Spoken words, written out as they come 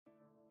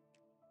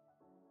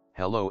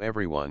Hello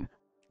everyone,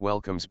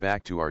 welcomes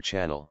back to our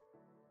channel.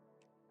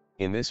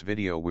 In this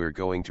video we're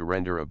going to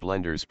render a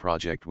Blender's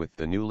project with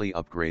the newly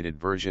upgraded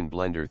version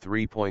Blender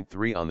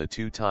 3.3 on the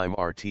 2x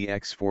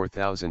RTX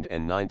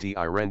 4090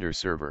 iRender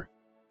server.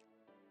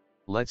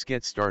 Let's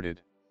get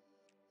started.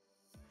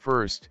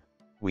 First,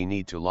 we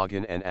need to log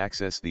in and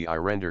access the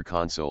iRender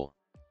console.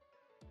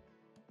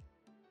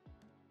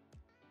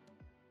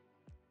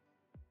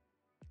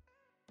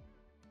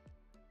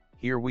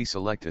 Here we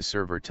select a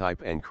server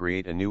type and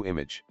create a new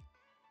image.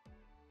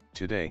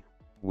 Today,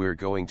 we're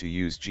going to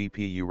use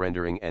GPU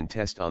rendering and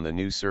test on the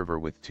new server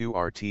with two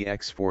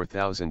RTX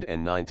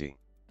 4090.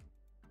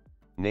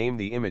 Name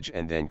the image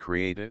and then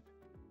create it.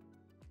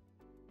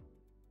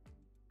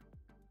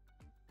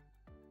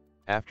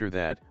 After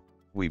that,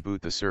 we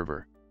boot the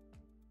server.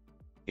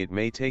 It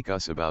may take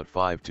us about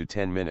 5 to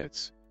 10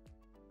 minutes.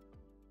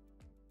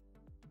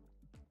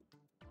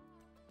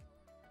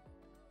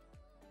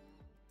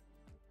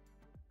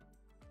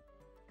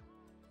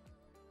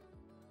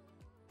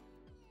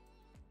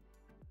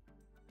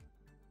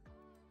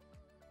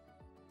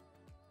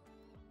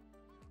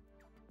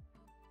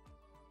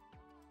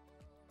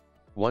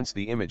 Once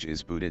the image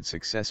is booted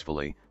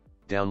successfully,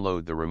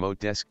 download the remote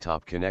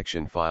desktop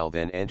connection file,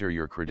 then enter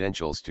your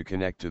credentials to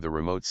connect to the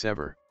remote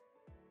server.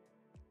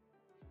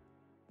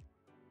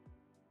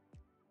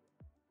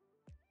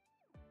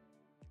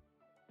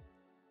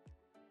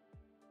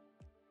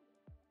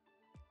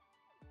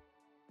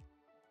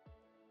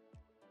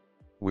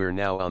 We're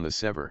now on the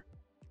server.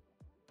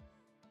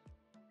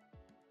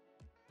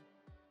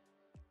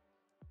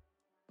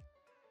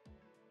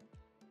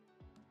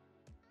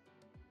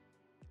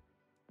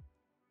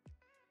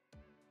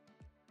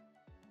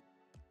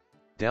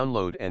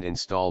 Download and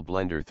install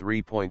Blender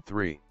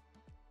 3.3.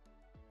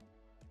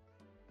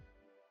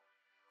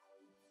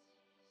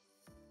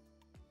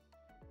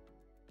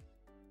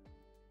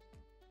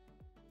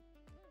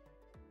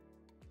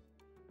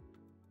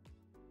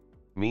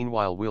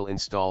 Meanwhile, we'll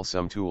install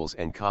some tools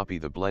and copy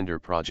the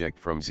Blender project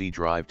from Z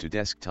drive to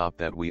desktop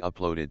that we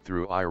uploaded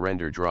through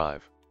iRender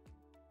drive.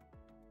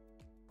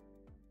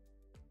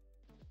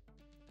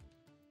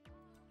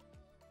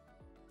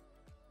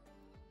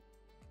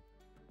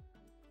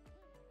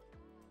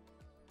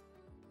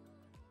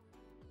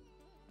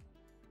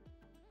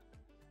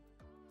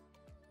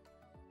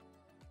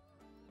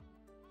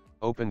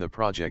 Open the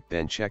project,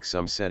 then check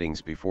some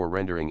settings before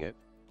rendering it.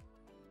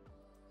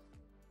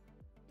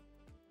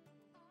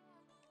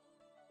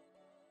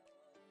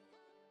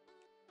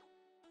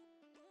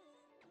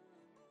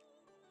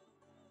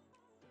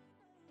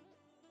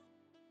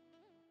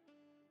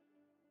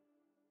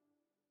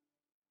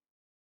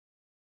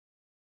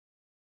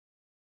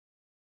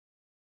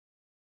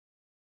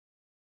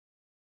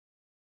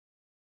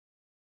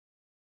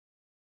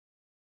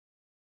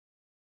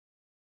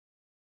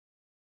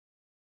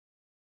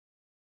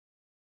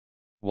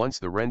 Once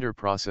the render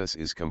process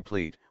is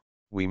complete,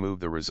 we move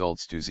the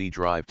results to Z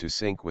drive to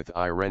sync with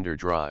iRender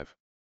drive.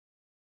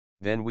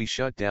 Then we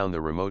shut down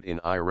the remote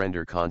in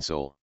iRender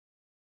console.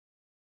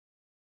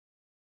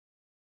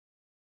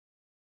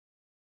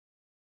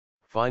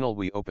 Finally,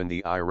 we open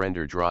the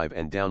iRender drive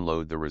and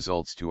download the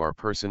results to our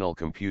personal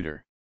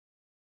computer.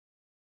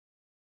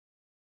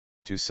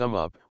 To sum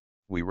up,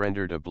 we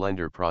rendered a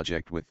Blender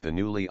project with the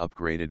newly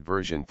upgraded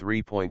version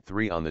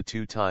 3.3 on the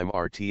 2x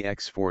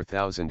RTX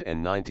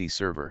 4090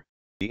 server.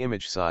 The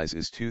image size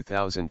is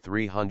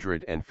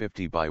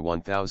 2350 by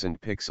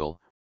 1000 pixel,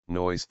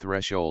 noise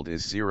threshold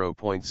is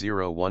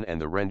 0.01 and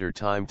the render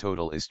time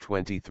total is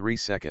 23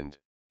 seconds.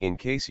 In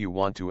case you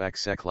want to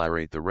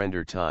accelerate the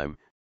render time,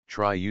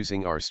 try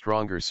using our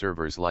stronger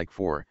servers like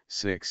 4,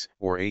 6,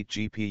 or 8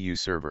 GPU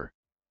server.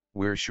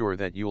 We're sure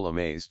that you'll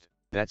amazed.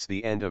 That's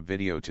the end of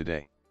video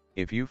today.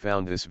 If you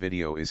found this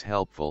video is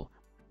helpful,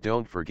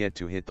 don't forget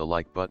to hit the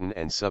like button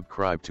and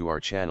subscribe to our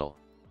channel.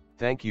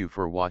 Thank you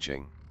for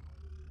watching.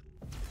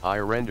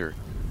 iRender,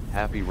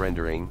 happy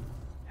rendering,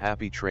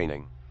 happy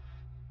training.